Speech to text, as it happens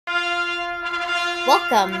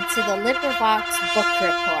Welcome to the Librivox Book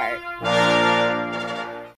Report.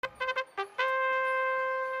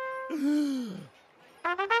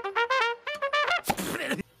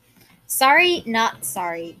 Sorry Not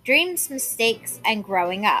Sorry, Dreams, Mistakes, and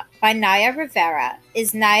Growing Up by Naya Rivera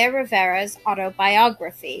is Naya Rivera's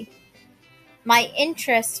autobiography. My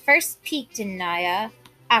interest first peaked in Naya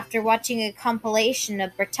after watching a compilation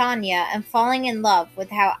of Britannia and falling in love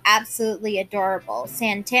with how absolutely adorable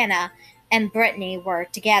Santana and Brittany were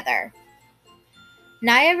together.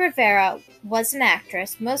 Naya Rivera was an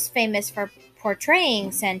actress most famous for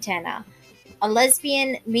portraying Santana, a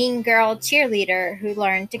lesbian mean girl cheerleader who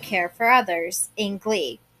learned to care for others in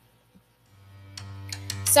Glee.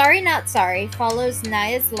 Sorry Not Sorry follows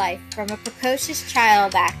Naya's life from a precocious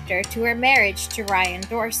child actor to her marriage to Ryan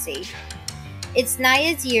Dorsey. It's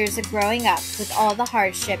Naya's years of growing up with all the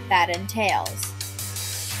hardship that entails.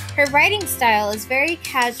 Her writing style is very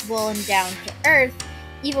casual and down to earth,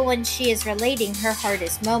 even when she is relating her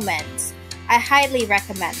hardest moments. I highly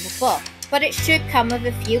recommend the book, but it should come with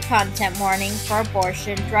a few content warnings for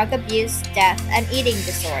abortion, drug abuse, death, and eating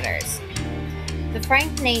disorders. The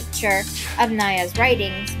frank nature of Naya's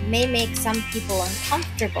writings may make some people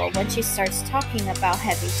uncomfortable when she starts talking about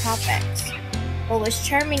heavy topics. What was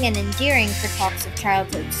charming and endearing for talks of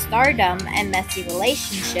childhood stardom and messy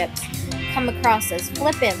relationships come across as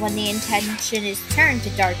flippant when the intention is turned to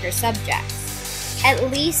darker subjects, at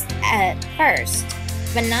least at first.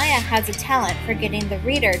 But Naya has a talent for getting the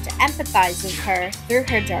reader to empathize with her through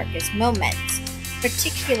her darkest moments,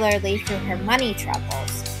 particularly through her money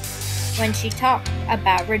troubles. When she talked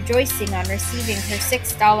about rejoicing on receiving her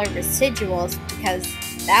 $6 residuals because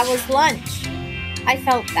that was lunch. I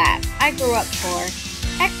felt that. I grew up poor.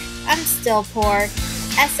 Heck, I'm still poor.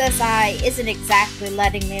 SSI isn't exactly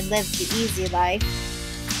letting me live the easy life.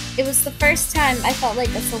 It was the first time I felt like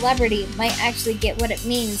a celebrity might actually get what it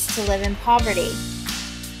means to live in poverty.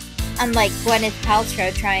 Unlike Gwyneth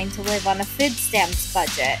Paltrow trying to live on a food stamps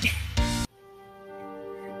budget.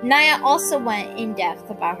 Naya also went in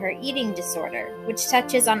depth about her eating disorder, which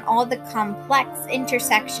touches on all the complex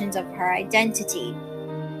intersections of her identity.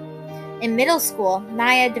 In middle school,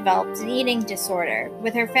 Naya developed an eating disorder.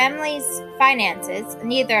 With her family's finances,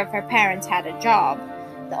 neither of her parents had a job.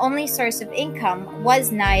 The only source of income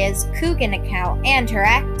was Naya's Coogan account and her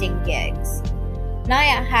acting gigs.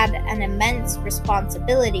 Naya had an immense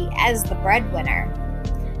responsibility as the breadwinner.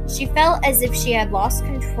 She felt as if she had lost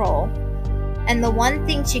control, and the one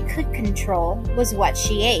thing she could control was what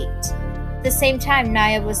she ate. At the same time,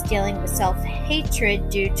 Naya was dealing with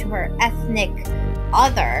self-hatred due to her ethnic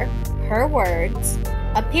other, her words,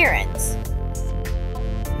 appearance.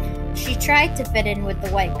 She tried to fit in with the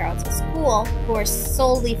white girls at school, who were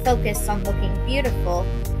solely focused on looking beautiful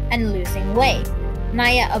and losing weight.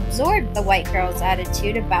 Naya absorbed the white girls'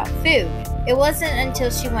 attitude about food. It wasn't until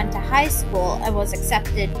she went to high school and was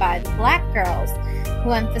accepted by the black girls,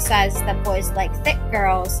 who emphasized that boys like thick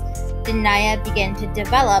girls, did Naya begin to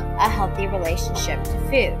develop a healthy relationship to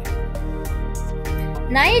food.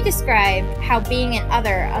 Naya described how being an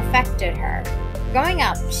other affected her. Growing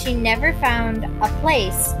up, she never found a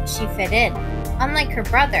place she fit in. Unlike her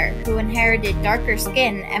brother, who inherited darker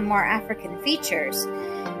skin and more African features,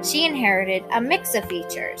 she inherited a mix of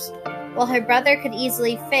features. While her brother could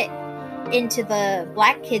easily fit into the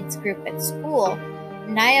black kids group at school,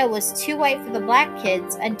 Naya was too white for the black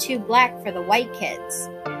kids and too black for the white kids.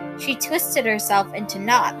 She twisted herself into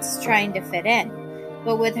knots trying to fit in,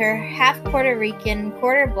 but with her half Puerto Rican,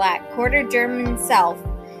 quarter black, quarter German self,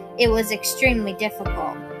 it was extremely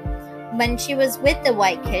difficult. When she was with the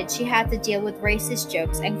white kids, she had to deal with racist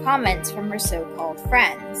jokes and comments from her so-called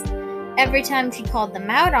friends. Every time she called them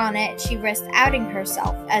out on it, she risked outing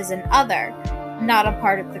herself as an other, not a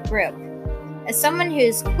part of the group. As someone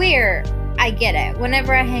who's queer, I get it.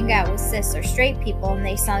 Whenever I hang out with cis or straight people and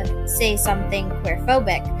they say something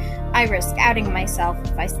queerphobic, I risk outing myself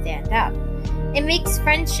if I stand up. It makes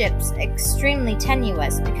friendships extremely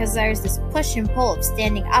tenuous because there's this push and pull of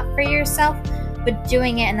standing up for yourself, but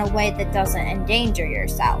doing it in a way that doesn't endanger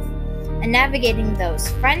yourself. And navigating those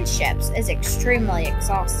friendships is extremely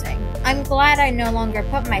exhausting. I'm glad I no longer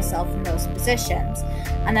put myself in those positions,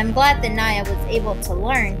 and I'm glad that Naya was able to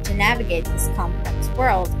learn to navigate this complex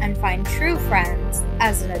world and find true friends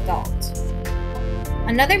as an adult.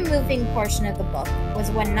 Another moving portion of the book was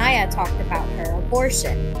when Naya talked about her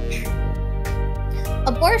abortion.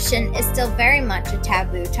 Abortion is still very much a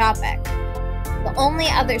taboo topic. The only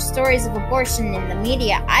other stories of abortion in the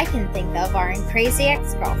media I can think of are in Crazy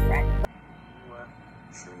Ex-Girlfriend.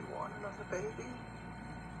 Sure you want another baby?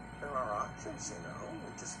 There are options, you know.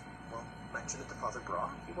 We just, mention it to Father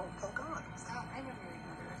Brock. He won't kill God. Stop, I'm a married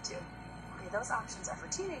mother of two. Okay, those options are for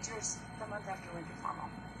teenagers the month after winter formal.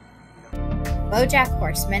 BoJack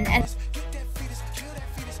Horseman and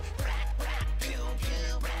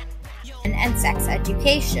sex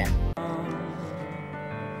education.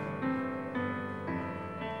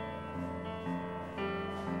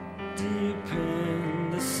 Deep in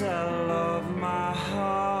the cell of my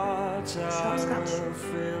heart, I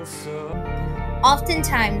feel so.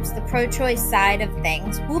 Oftentimes, the pro-choice side of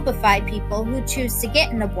things whoopify people who choose to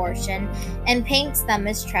get an abortion and paints them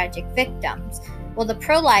as tragic victims, while the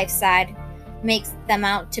pro-life side makes them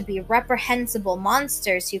out to be reprehensible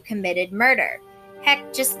monsters who committed murder.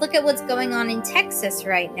 Heck, just look at what's going on in Texas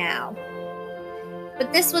right now.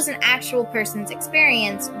 But this was an actual person's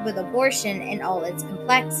experience with abortion in all its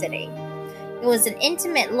complexity. It was an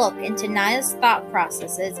intimate look into Naya's thought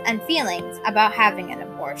processes and feelings about having an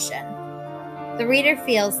abortion. The reader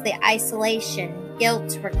feels the isolation,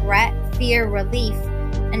 guilt, regret, fear, relief,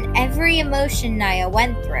 and every emotion Naya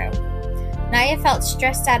went through. Naya felt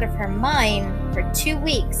stressed out of her mind for 2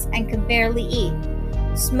 weeks and could barely eat.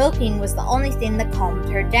 Smoking was the only thing that calmed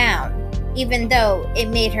her down, even though it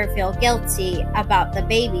made her feel guilty about the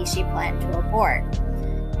baby she planned to abort.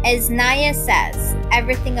 As Naya says,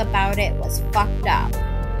 everything about it was fucked up.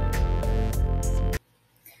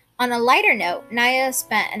 On a lighter note, Naya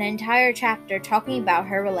spent an entire chapter talking about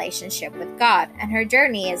her relationship with God and her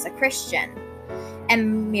journey as a Christian.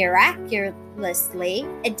 And miraculously,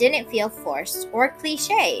 it didn't feel forced or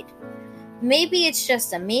cliched. Maybe it's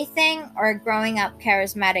just a me thing or a growing up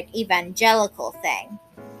charismatic evangelical thing.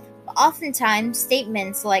 But oftentimes,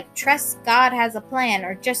 statements like trust God has a plan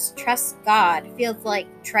or just trust God feels like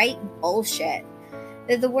trite bullshit.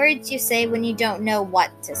 They're the words you say when you don't know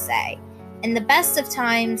what to say. In the best of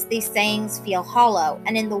times, these sayings feel hollow,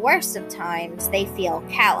 and in the worst of times, they feel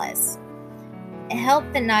callous. It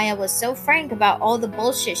helped that Naya was so frank about all the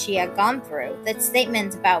bullshit she had gone through that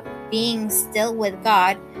statements about being still with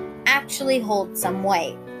God actually hold some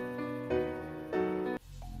weight.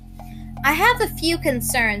 I have a few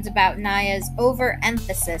concerns about Naya's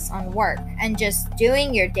overemphasis on work and just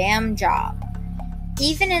doing your damn job.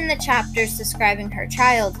 Even in the chapters describing her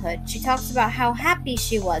childhood, she talks about how happy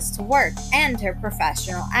she was to work and her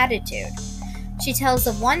professional attitude. She tells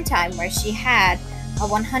of one time where she had a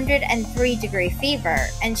 103-degree fever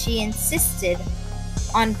and she insisted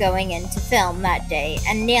on going into film that day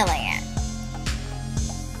and nailing it.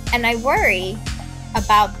 And I worry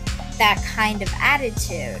about that kind of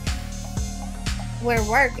attitude where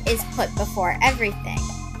work is put before everything.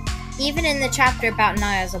 Even in the chapter about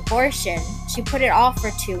Naya's abortion, she put it off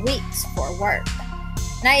for 2 weeks for work.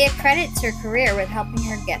 Naya credits her career with helping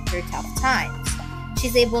her get through tough times.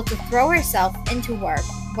 She's able to throw herself into work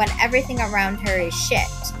when everything around her is shit.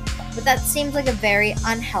 But that seems like a very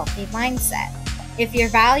unhealthy mindset. If your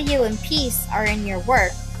value and peace are in your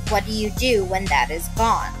work, what do you do when that is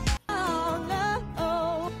gone?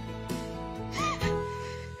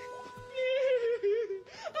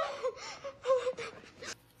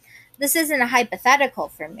 This isn't a hypothetical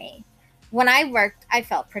for me. When I worked, I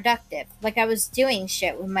felt productive, like I was doing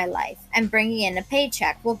shit with my life, and bringing in a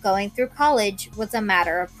paycheck while going through college was a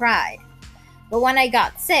matter of pride. But when I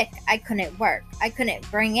got sick, I couldn't work. I couldn't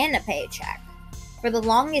bring in a paycheck. For the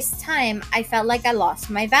longest time, I felt like I lost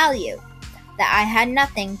my value, that I had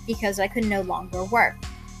nothing because I could no longer work.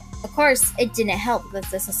 Of course, it didn't help that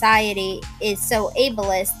the society is so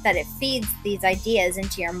ableist that it feeds these ideas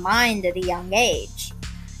into your mind at a young age.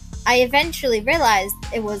 I eventually realized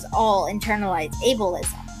it was all internalized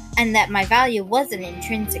ableism, and that my value wasn't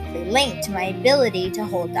intrinsically linked to my ability to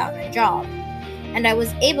hold down a job. And I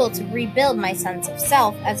was able to rebuild my sense of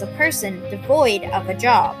self as a person devoid of a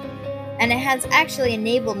job. And it has actually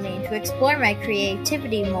enabled me to explore my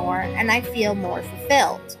creativity more, and I feel more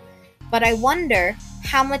fulfilled. But I wonder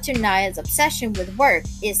how much of Naya's obsession with work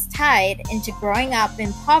is tied into growing up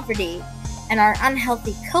in poverty and our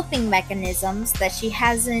unhealthy coping mechanisms that she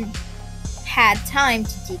hasn't had time to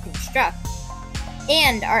deconstruct,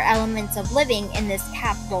 and our elements of living in this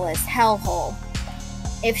capitalist hellhole.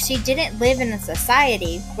 If she didn't live in a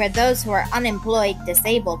society where those who are unemployed,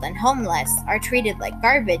 disabled, and homeless are treated like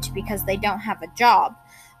garbage because they don't have a job,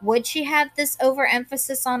 would she have this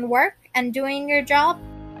overemphasis on work and doing your job?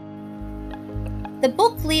 The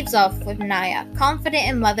book leaves off with Naya confident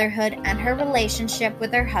in motherhood and her relationship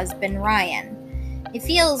with her husband Ryan. It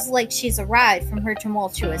feels like she's arrived from her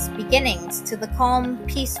tumultuous beginnings to the calm,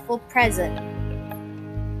 peaceful present.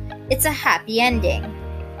 It's a happy ending.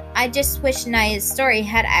 I just wish Naya's story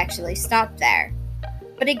had actually stopped there.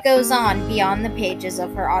 But it goes on beyond the pages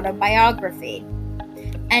of her autobiography,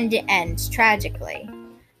 and it ends tragically.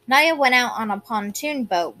 Naya went out on a pontoon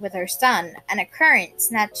boat with her son, and a current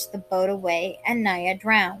snatched the boat away and Naya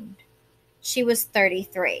drowned. She was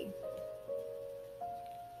 33.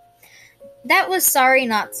 That was Sorry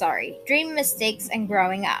Not Sorry, Dream Mistakes and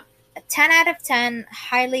Growing Up. A 10 out of 10,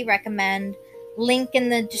 highly recommend, link in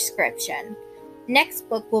the description. Next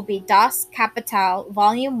book will be Das Kapital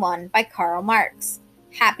Volume 1 by Karl Marx.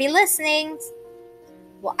 Happy listening!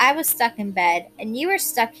 Well, I was stuck in bed, and you were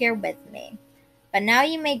stuck here with me. But now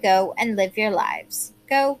you may go and live your lives.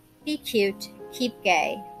 Go, be cute, keep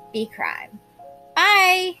gay, be crime.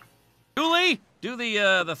 Bye! Julie, do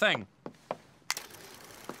the thing.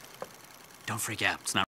 Don't freak out. It's not